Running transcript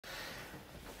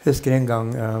Husker en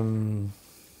gang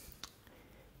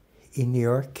i New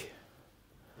York,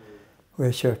 hvor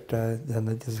jeg kjørte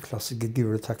disse klassiske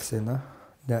gule taxiene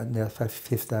ned fra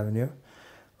Fifth Avenue.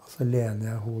 Og så lener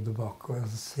jeg hodet bakover, og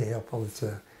så ser jeg på disse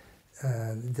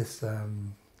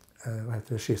hva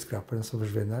heter det, skyskraperne som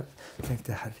forsvinner. Jeg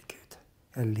tenkte, herregud,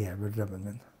 jeg lever drømmen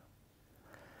min.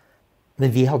 Men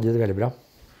vi hadde jo det veldig bra.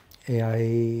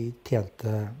 Jeg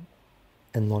tjente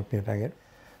enormt mye penger.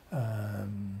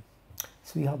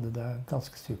 Så vi hadde det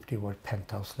ganske supert i vår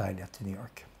penthouse-leilighet i New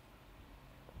York.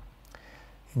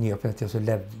 I New York så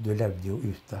levde jo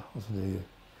ute. Altså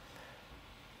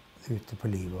ute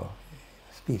på livet og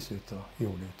spise ute og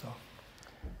gjorde ute.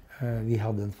 Vi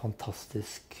hadde en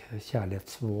fantastisk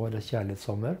kjærlighetsvår og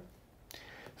kjærlighetssommer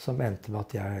som endte med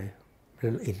at jeg ble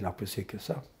innlagt på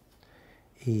sykehuset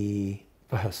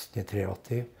på høsten i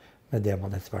 83 med det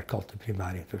man etter hvert kalte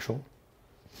primærinfeksjon.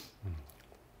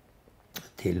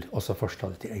 Også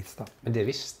forstadiet til AIDS da. Men det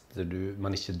visste man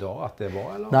ikke da at det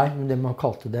var, eller? Nei, men det man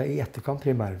kalte det i etterkant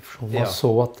primærinfeksjon. Man så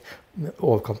at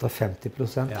overkant av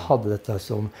 50% hadde dette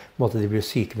som måtte de bli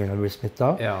syke med å bli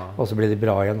smittet, og så ble de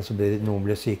bra igjen, og så noen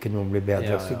ble syke, noen ble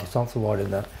bedre, ikke sant? Så var det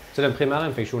det. Så den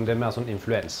primærinfeksjonen, det mer sånn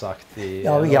influensaktig?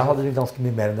 Ja, jeg hadde ganske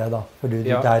mye mer enn det da. For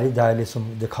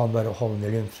det kan være holdende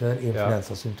lymfer,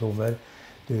 influensasymptomer,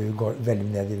 du går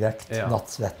veldig ned i vekt,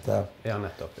 nattsvette,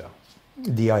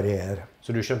 diarréer. Så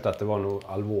du skjønte at det var noe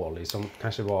alvorlig som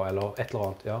kanskje var, eller et eller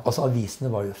annet, Altså avisene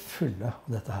var jo fulle av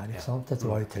dette her, ikke sant? Dette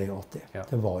var jo 83.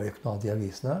 Det var jo ikke noe annet i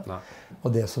avisene. Nei. Og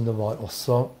det som det var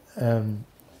også,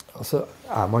 altså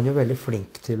man jo veldig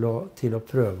flink til å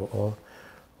prøve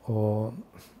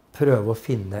å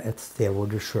finne et sted hvor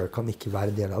du selv kan ikke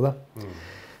være del av det.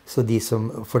 Så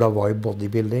for da var jo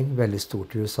bodybuilding veldig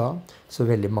stort i USA, så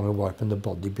veldig mange var på den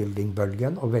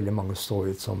bodybuilding-bølgen, og veldig mange så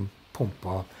ut som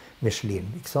pumpa Michelin,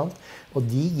 ikke sant? Og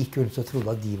de gikk rundt og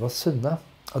trodde at de var sunne,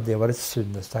 at det var et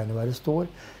sunnhetstegn å være stor.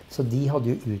 Så de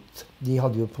hadde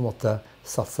jo på en måte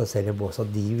satt seg selv i bås,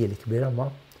 at de ville ikke bli rammet.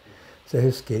 Så jeg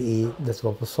husker, dette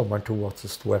var på sommeren 2008, så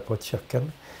sto jeg på et kjøkken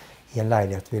i en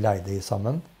leilighet vi leide i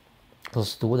sammen. Og så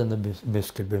sto denne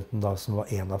muskelbunten da, som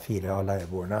var en av 4 av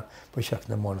leieboerne på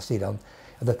kjøkkenet i morgen, og sier han,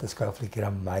 ja, dette skal i hvert fall ikke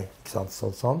ramme meg, ikke sant,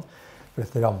 sånn. For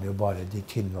dette rammer jo bare de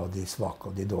tynne og de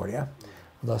svake og de dårlige.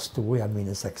 Og da sto jeg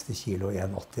mine 60 kilo og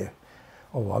 1,80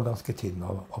 og var ganske tynn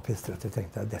og pistrete. Jeg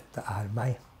tenkte at dette er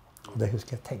meg. Og det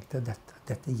husker jeg tenkte,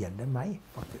 dette gjelder meg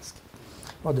faktisk.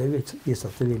 Og det viste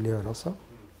at det ville gjøre også.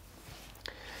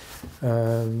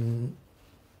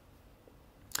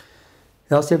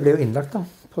 Ja, så jeg ble jo innlagt da,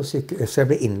 på sykehuset. Så jeg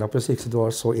ble innlagt på sykehuset. Det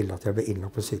var så ille at jeg ble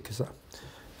innlagt på sykehuset.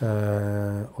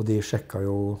 Og de sjekket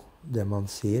jo det man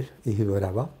sier i huet og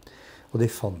ræva. Og de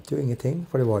fant jo ingenting,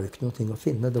 for det var jo ikke noe ting å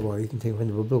finne. Det var jo ingenting å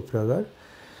finne på blodprøver.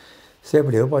 Så jeg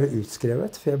ble jo bare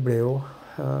utskrevet, for jeg ble jo,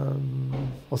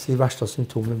 også de verste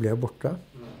symptomene ble jo borte.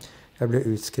 Jeg ble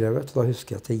utskrevet, og da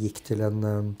husker jeg at jeg gikk til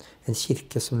en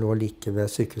kirke som lå like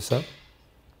ved sykehuset.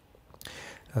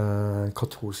 En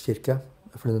katolsk kirke,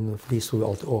 for de sto jo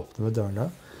alltid åpne med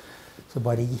dørene. Så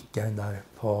bare gikk jeg inn der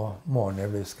på morgenen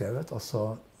jeg ble utskrevet, og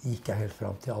så gikk jeg helt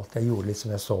frem til alt. Jeg gjorde litt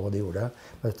som jeg så hva de gjorde,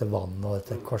 med dette vannet og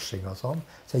dette korsing og sånn.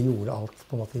 Så jeg gjorde alt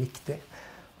på en måte riktig.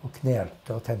 Og knelte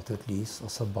og tente ut lys, og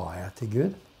så ba jeg til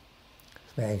Gud,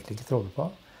 som jeg egentlig ikke trodde på,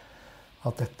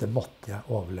 at dette måtte jeg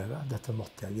overleve, dette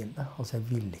måtte jeg vinne. Altså jeg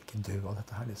ville ikke dø av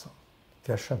dette her, liksom. For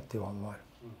jeg skjønte jo hva det var.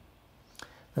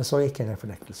 Men så gikk jeg inn i en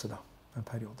fornektelse da, en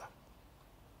periode.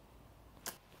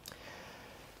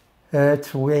 Jeg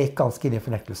tror jeg gikk ganske inn i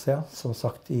fornektelse, ja. Som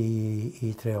sagt, i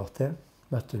 83.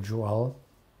 Møtte Joel.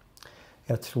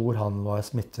 Jeg tror han var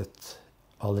smittet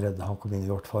allerede han kom inn i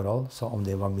vårt forhold. Så om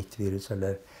det var mitt virus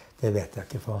eller det vet jeg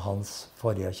ikke, for hans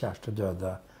forrige kjæreste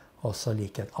døde også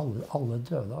like. Alle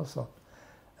døde, altså.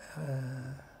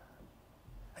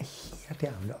 Det er helt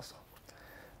jævlig, altså.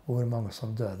 Hvor mange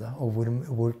som døde, og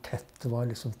hvor tett det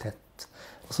var, liksom tett.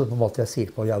 Og så på en måte jeg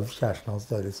sier på, ja, kjæresten hans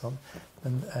døde liksom.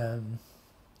 Men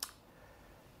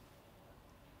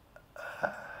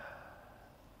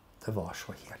det var så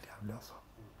helt jævlig, altså.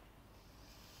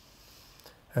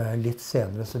 Litt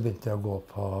senere så begynte jeg å gå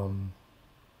på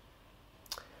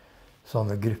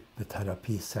sånne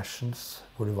gruppeterapi-sessions,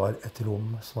 hvor det var et rom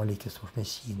som var like stort som en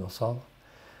kinosal,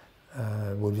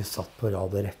 hvor vi satt på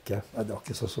rad og rekke. Nei, det var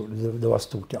ikke så stort, det var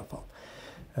stort i hvert fall.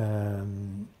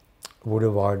 Hvor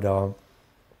det var da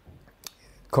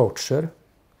coacher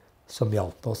som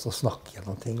hjalp oss å snakke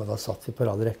gjennom ting, og da satt vi på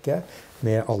rad og rekke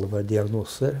med alle våre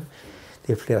diagnoser.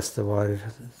 De fleste var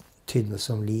tynne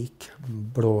som lik,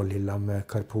 blålilla med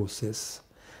karposis.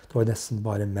 Det var nesten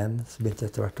bare menn, så begynte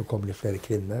etter hvert å komme litt flere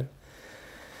kvinner.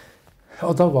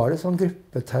 Og da var det sånn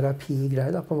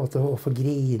gruppeterapi-greier, da, på en måte, å få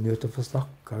grine ut og få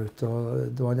snakka ut.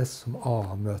 Og det var nesten som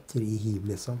A-møter i hiv,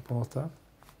 liksom, på en måte.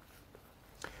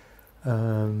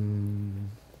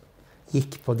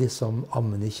 Gikk på de som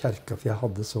ammen i kjerka, for jeg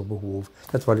hadde så behov.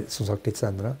 Dette var som sagt litt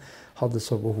senere. Hadde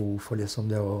så behov for liksom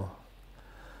det å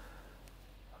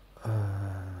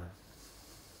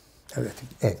jeg vet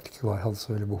egentlig ikke hva jeg hadde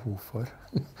så veldig behov for.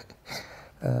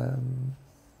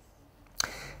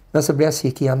 Men så ble jeg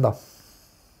syk igjen, da.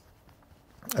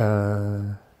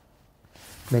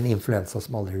 Med en influensa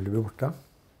som aldri ville bli borte.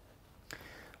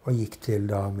 Og gikk til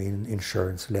da min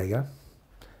insurance-lege.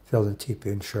 For jeg hadde en type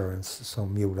insurance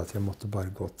som gjorde at jeg måtte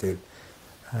bare gå til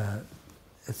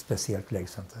et spesielt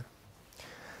legesenter.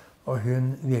 Og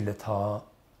hun ville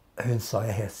hun sa, jeg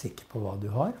er helt sikker på hva du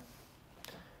har.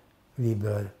 Vi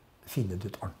bør finne det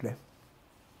ut ordentlig.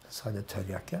 Så sa jeg, det tør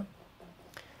jeg ikke.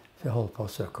 For jeg holder på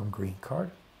å søke om green card.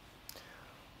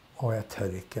 Og jeg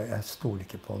tør ikke, jeg stoler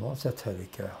ikke på noe, så jeg tør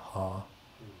ikke ha...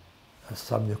 Så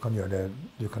sa jeg, du kan gjøre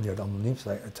det anonymt, så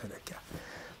jeg tør ikke.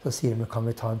 Så sier de, kan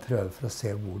vi ta en prøve for å se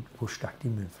hvor sterkt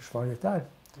immunforsvaret ditt er?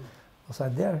 Og så sa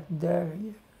jeg, det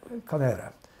kan jeg gjøre.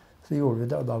 Så gjorde vi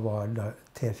det, og da var det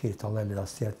T4-tallet, eller da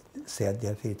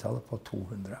CD4-tallet på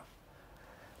 200.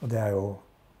 Og det er jo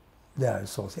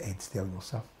så å si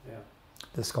AIDS-diagnose.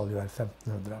 Det skal jo være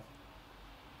 1500.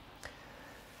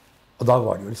 Og da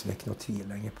var det jo liksom ikke noe tvil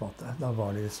lenger på det. Da var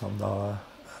det liksom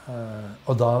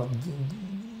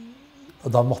og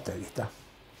da måtte jeg vite.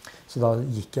 Så da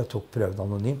gikk jeg og tok prøven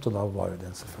anonymt, og da var jo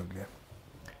den selvfølgelig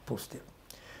positiv.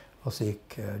 Og så gikk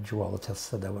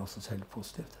Joale-testet, det var også selv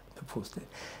positivt.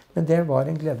 Men det var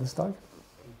en gledens dag.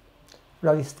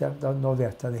 Da visste jeg, nå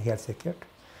vet jeg det helt sikkert.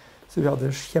 Så vi hadde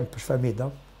en kjempesvær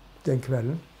middag den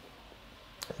kvelden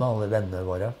med alle vennene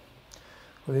våre.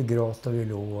 Og vi gråt og vi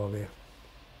lo og vi...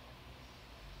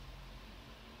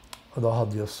 Og da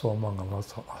hadde jo så mange av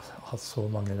oss hatt så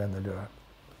mange venner døde.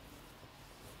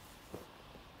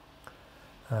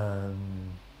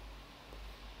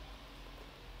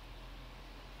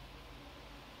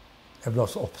 Jeg ble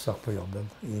også oppsagt på jobben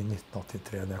i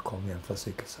 1983 da jeg kom hjem fra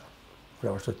sykehuset. For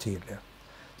det var så tydelig.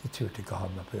 De turte ikke ha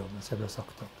meg på jobben, så jeg ble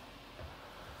sagt opp.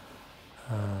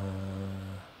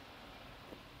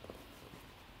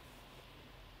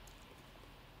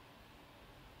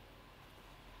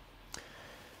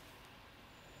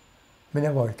 Men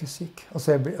jeg var ikke syk.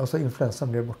 Altså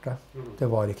influensaen ble borte. Det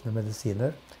var ikke noen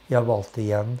medisiner. Jeg valgte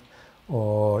igjen,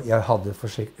 og jeg hadde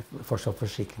fortsatt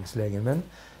forsikringslegen min,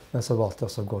 men så valgte jeg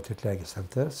også å gå til et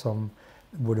legesenter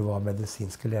hvor det var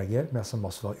medisinske leger, men som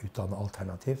også var utdannet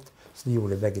alternativt. Så de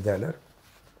gjorde begge deler.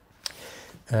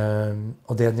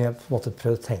 Og det når jeg på en måte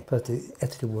prøvde å tenke på dette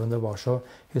etter hvordan det var så,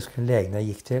 husker den legen jeg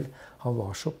gikk til, han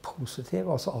var så positiv.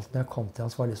 Altså alt når jeg kom til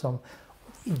hans var liksom,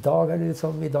 i dag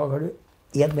har du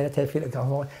en mer til.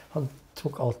 Han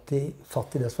tok alltid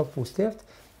fatt i det som var positivt.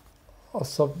 Og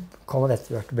så kom han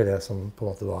etter hvert med det som på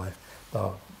en måte var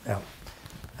da, ja.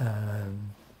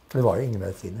 For det var jo ingen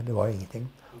medisiner, det var jo ingenting.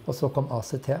 Og så kom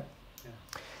ACT,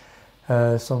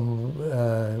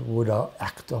 hvor da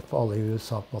ACT og alle i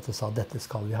USA på en måte sa dette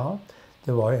skal vi ha.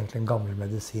 Det var jo egentlig en gammel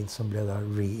medisin som ble da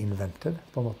reinvented,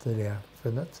 på en måte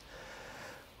refunnet.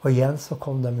 Og igjen så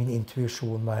kom da min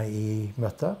intuisjon meg i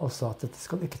møte og sa at dette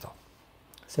skal vi ikke ta.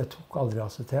 Så jeg tok aldri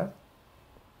ACT.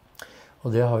 Og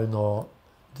det har jo nå,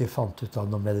 de fant ut av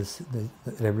når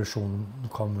revolusjonen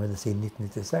kom med medisin i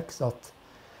 1996,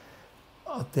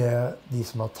 at de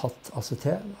som hadde tatt ACT,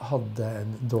 hadde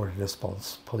en dårlig respons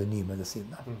på de nye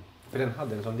medisinene. For den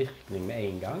hadde en sånn virkning med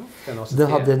en gang?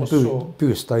 Den hadde en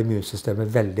boostet immunsystemet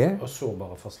veldig. Og så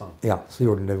bare forsvant? Ja, så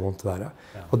gjorde den det vondt verre.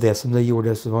 Ja. Og det som det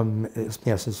gjorde, som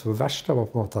jeg synes var verst, var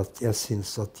på en måte at jeg synes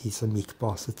at de som gikk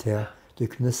på ACT, du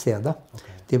kunne se det.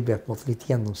 Okay. Det ble på en måte litt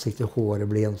gjennomsiktig, håret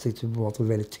ble gjennomsiktig, på en måte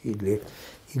veldig tydelig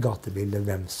i gatebildet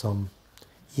hvem som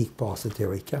gikk på ACT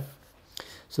og ikke.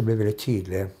 Så det ble veldig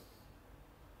tydelig.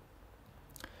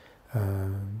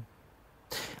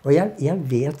 Og jeg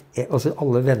vet, altså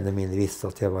alle vennene mine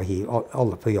visste at jeg var hiv,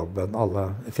 alle på jobben,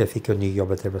 for jeg fikk jo en ny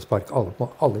jobb etter jeg ble sparket,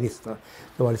 alle visste.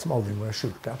 Det var liksom aldri noe jeg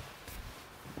skjulte.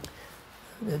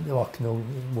 Det var ikke noe,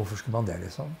 hvorfor skulle man det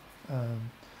liksom?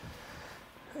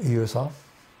 I USA.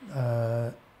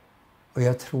 Og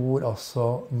jeg tror også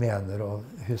mener å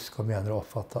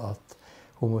oppfatte at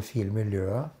homofile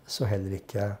miljøet så heller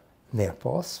ikke ned på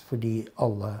oss, fordi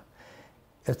alle,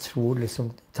 jeg tror liksom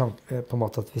på en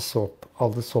måte at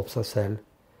alle så på seg selv.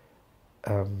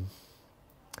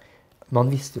 Man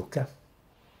visste jo ikke.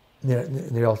 Når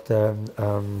det gjaldt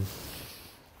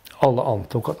alle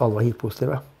antok at alle var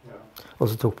hiv-positive. Og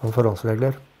så tok man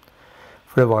forhåndsregler.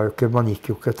 For det var jo ikke, man gikk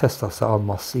jo ikke og testet seg en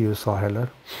masse i USA heller.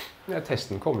 Ja,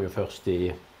 testen kom jo først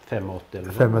i 85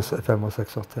 eller noe.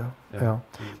 85, ja. Ja.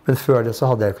 Men før det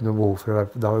så hadde jeg ikke noe behov for å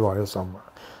være, da var jeg jo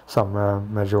sammen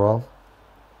med Joel.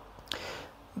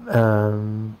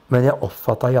 Men jeg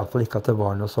oppfattet i hvert fall ikke at det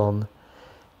var noe sånn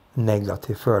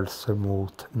negativ følelse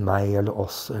mot meg eller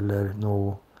oss, eller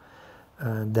noe,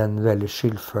 den veldig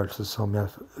skyldfølelse som jeg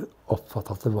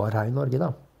oppfattet at det var her i Norge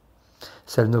da.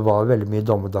 Selv om det var veldig mye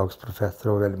dommedagsprofeter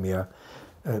og veldig mye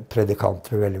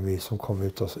predikanter og veldig mye som kom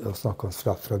ut og snakket om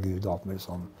straff fra Gud og alt mulig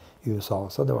sånn i USA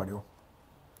også, det var det jo.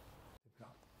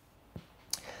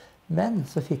 Men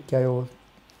så fikk jeg jo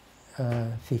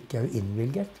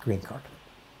innvilget green card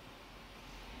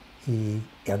i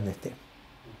 91.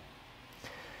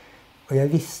 Og jeg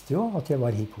visste jo at jeg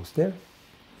var hiv-positiv.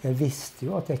 Jeg visste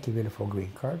jo at jeg ikke ville få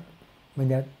green card. Men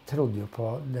jeg trodde jo på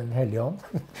den hellige ånd,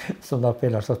 som da på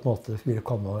en eller annen slags måte ville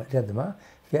komme og redde meg.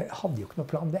 For jeg hadde jo ikke noe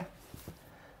plan B.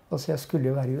 Og så jeg skulle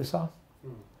jo være i USA.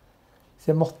 Så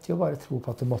jeg måtte jo bare tro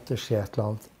på at det måtte skje et eller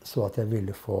annet, så at jeg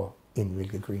ville få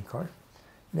innvilget green card.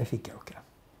 Men det fikk jeg jo ikke.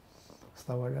 Så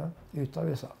da var det ut av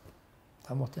USA.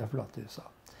 Da måtte jeg forlate USA.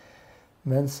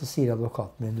 Men så sier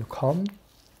advokaten min,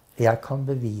 jeg kan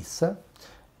bevise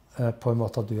på en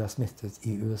måte at du er smittet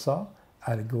i USA,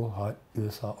 ergo har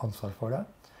USA ansvar for det,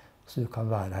 så du kan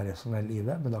være her resten av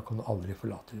livet, men da kan du aldri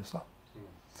forlate USA.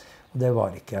 Og det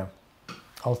var ikke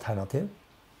alternativ.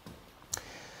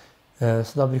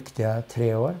 Så da brukte jeg 3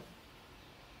 år,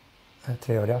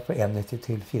 fra 91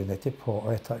 til 94 på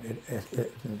å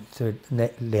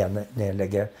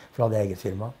nedlegge, for jeg hadde eget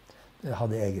firma. Jeg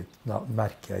hadde eget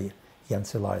merke i H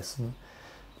Älgenäs Eliassen,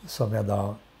 som jeg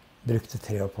da brukte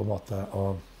 3 år på en måte å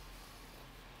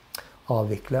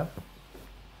avvikle,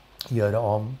 gjøre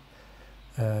om,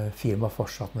 firma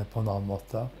fortsatt med på en annen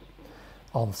måte,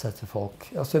 ansette folk.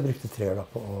 Altså jeg brukte 3 år da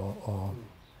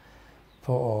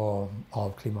på å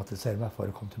avklimatisere meg for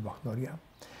å komme tilbake til Norge.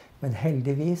 Men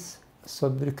heldigvis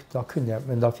så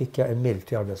men da fikk jeg en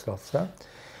midlertidig arbeidstillatelse.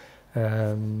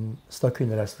 Så da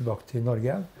kunne jeg reise tilbake til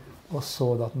Norge, og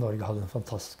så da at Norge hadde en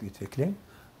fantastisk utvikling.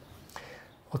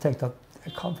 Og tenkte at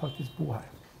jeg kan faktisk bo her.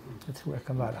 Jeg tror jeg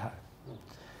kan være her.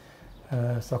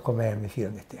 Så da kom jeg hjem i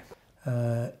 94.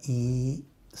 I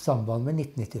samband med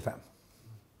 1995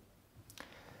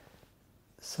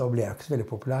 så ble jeg ikke så veldig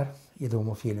populær i det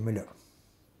homofile miljøet.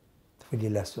 For de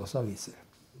leste jo også aviser.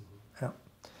 Ja.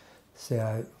 Så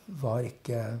jeg var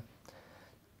ikke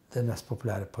den mest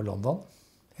populære på London.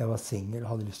 Jeg var single og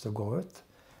hadde lyst til å gå ut,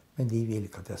 men de ville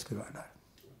ikke at jeg skulle være der.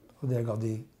 Og det ga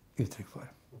de uttrykk for.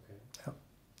 Ja.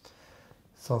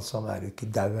 Sånn som er jo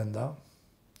ikke dau enda.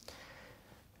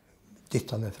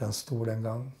 Dyttet ned fra en stol en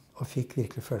gang, og fikk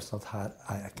virkelig følelsen at her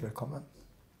er jeg ikke velkommen.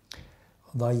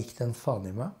 Og da gikk det en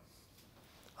faen i meg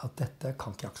at dette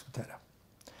kan ikke jeg akseptere.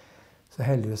 Så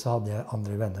heldigvis hadde jeg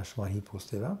andre venner som var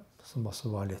hiv-positive, som også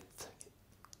var litt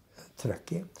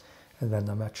trøkk i. En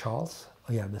venn av meg, Charles,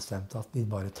 og jeg bestemte at vi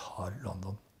bare tar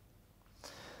London.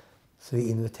 Så vi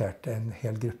inviterte en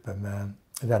hel gruppe med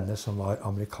venner som var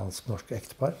amerikansk-norske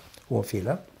ektepar,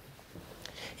 homofile.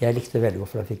 Jeg likte veldig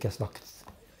godt, for da fikk jeg snakket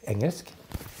engelsk.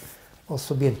 Og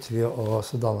så begynte vi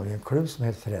så dannet vi en klubb som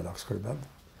het Fredagsklubben.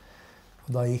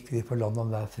 Og da gikk vi på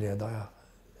London hver fredag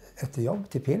etter jobb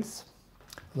til pils.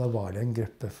 Og da var det en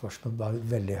gruppe først som var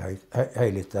veldig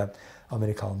høylytte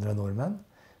amerikanere og nordmenn,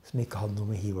 som ikke hadde noe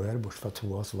med hiv å gjøre, bortsett fra 2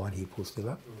 av oss var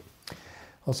hiv-positive.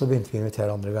 Og så begynte vi å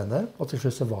invitere andre venner, og til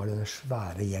slutt så var det den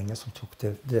svære gjengen som tok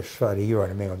det svære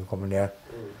hjørnet med en gang du kommer ned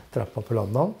trappa på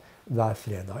London, hver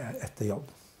fredag etter jobb.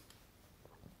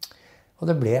 Og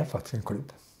det ble faktisk en klubb.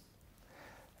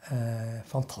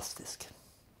 Fantastisk.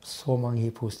 Så mange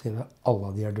hiv-positive. Alle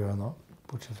av de er døde nå,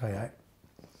 bortsett fra jeg.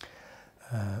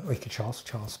 Og ikke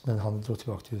Charles, men han dro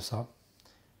tilbake til USA.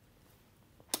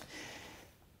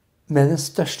 Men den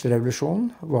største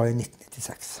revolusjonen var i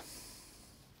 1996.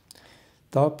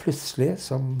 Da plutselig,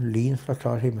 som lyn fra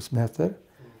klar himmel som heter,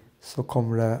 så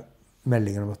kommer det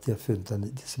meldinger om at de har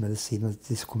funnet disse medisinene,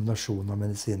 disse kombinasjonene av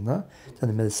medisinene,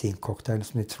 denne medisincocktail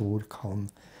som de tror kan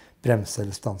bremse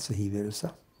eller stanse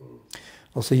hiv-viruset.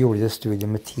 Og så gjorde de et studie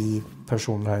med 10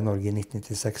 personer her i Norge i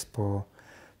 1996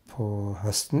 på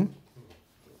høsten.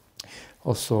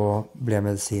 Og så ble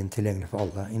medisin tilgjengelig for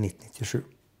alle i 1997.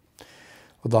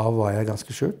 Og da var jeg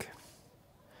ganske syk.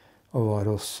 Og var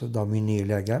hos da min nye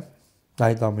lege.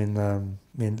 Nei, da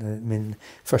min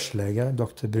første lege,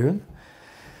 Dr. Brun.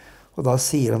 Og da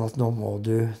sier han at nå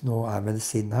er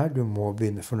medisinen her, du må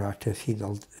begynne, for nå er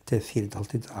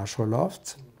T4-alltid er så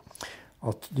lavt,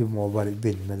 at du må bare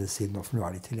begynne medisinen nå, for nå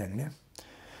er de tilgjengelige.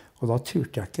 Og da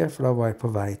turte jeg ikke, for da var jeg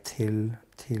på vei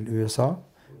til USA,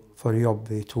 for å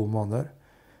jobbe i 2 måneder.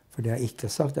 For det jeg ikke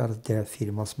har sagt, er at det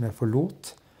firmaet som jeg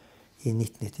forlot I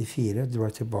 1994 dro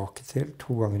jeg tilbake til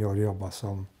 2 ganger i året jobbet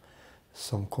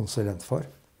som konsulent for.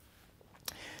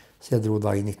 Så jeg dro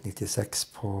da i 1996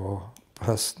 på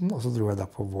høsten, og så dro jeg da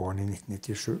på våren i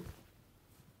 1997.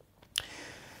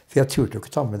 For jeg turte jo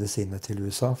ikke ta medisinene til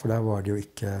USA, for der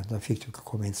fikk du ikke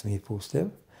komme inn som hiv-positiv.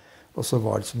 Og så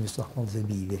var det som vi snakket om disse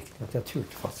bivirkningene, at jeg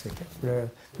turte faktisk ikke, for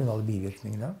det var alle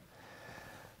bivirkningene.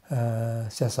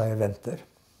 Så jeg sa jeg venter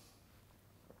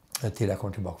til jeg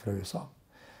kommer tilbake fra USA.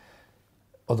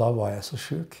 Og da var jeg så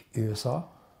syk i USA.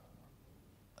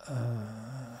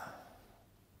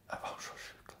 Jeg var så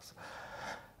syk, altså.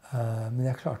 Men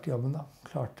jeg klarte jobben da.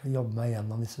 Klarte å jobbe meg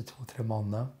gjennom disse 2-3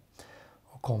 månedene.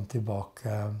 Og kom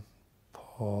tilbake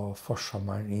på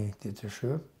forsommeren i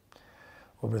 1997.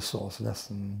 Og ble så også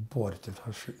nesten båret ut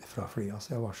fra flyet.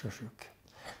 Altså jeg var så syk.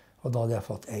 Og da hadde jeg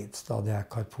fått AIDS. Da hadde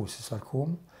jeg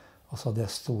karposisarkom. Og så hadde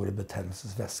jeg store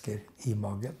betennelsesvæsker i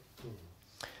magen.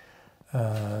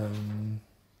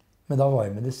 Men da var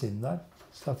jo medisinen der.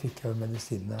 Så da fikk jeg jo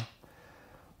medisinene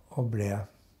og ble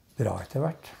bra etter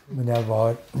hvert. Men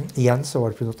igjen så var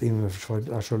det fordi at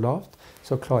immunforsvaret så lavt,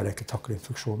 så klarer jeg ikke å takle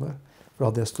infeksjoner. For da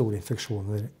hadde jeg store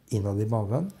infeksjoner innad i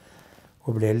maven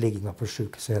og ble liggende på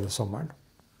sykehuset hele sommeren.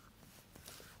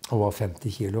 Og var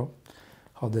 50 kilo.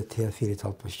 Hadde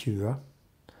T4-tall på 20.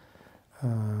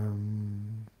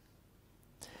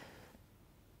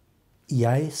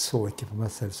 Jeg så ikke på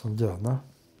meg selv som døende.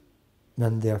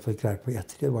 Men det jeg fikk greie på i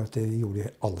ettertid, var at det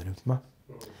gjorde alle rundt meg.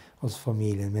 Altså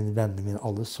familien min, vennene mine,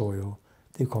 alle så jo.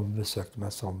 De kom og besøkte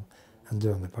meg som en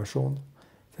døende person.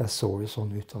 For jeg så jo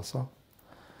sånn ut, altså.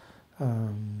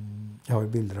 Jeg har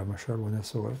jo bilder av meg selv hvordan jeg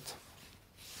så ut.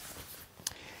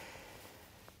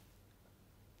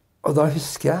 Og da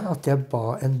husker jeg at jeg ba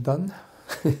en bønn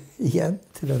igjen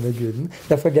til denne guden.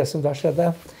 Derfor det som da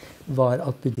skjedde, var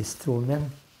at buddhisttroen min,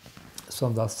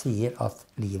 som da sier at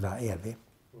livet er evig.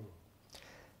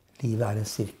 Livet er en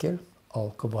sirkel.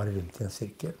 Alt går bare rundt i en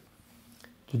sirkel.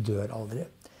 Du dør aldri.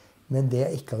 Men det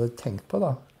jeg ikke hadde tenkt på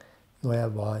da, når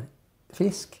jeg var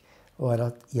frisk, var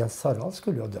at Jens Harald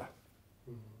skulle jo dø.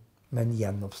 Men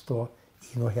gjenoppstå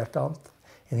i noe helt annet.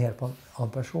 En helt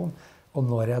annen person. Og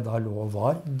når jeg da lå og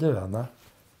var døende,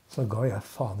 så ga jeg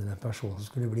faen i den personen som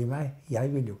skulle bli meg.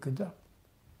 Jeg ville jo ikke dø.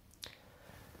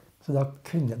 Så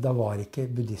da var ikke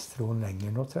buddhisttroen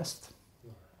lenger noe trøst.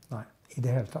 Nei, i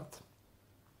det hele tatt.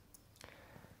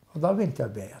 Og da begynte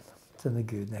jeg å be igjen. Denne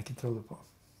guden jeg ikke trodde på.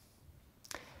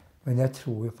 Men jeg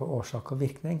tror jo på årsak og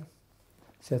virkning.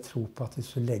 Så jeg tror på at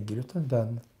hvis du legger ut en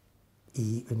bønn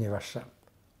i universet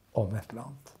om et eller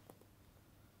annet,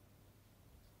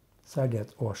 så er det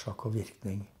et årsak og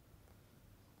virkning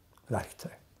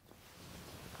verktøy.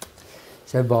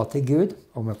 Så jeg ba til Gud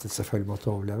om at jeg selvfølgelig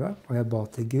måtte overleve. Og jeg ba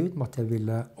til Gud om at jeg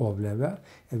ville overleve.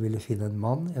 Jeg ville finne en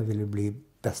mann. Jeg ville bli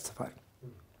bestefar.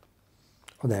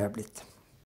 Og det er jeg blitt.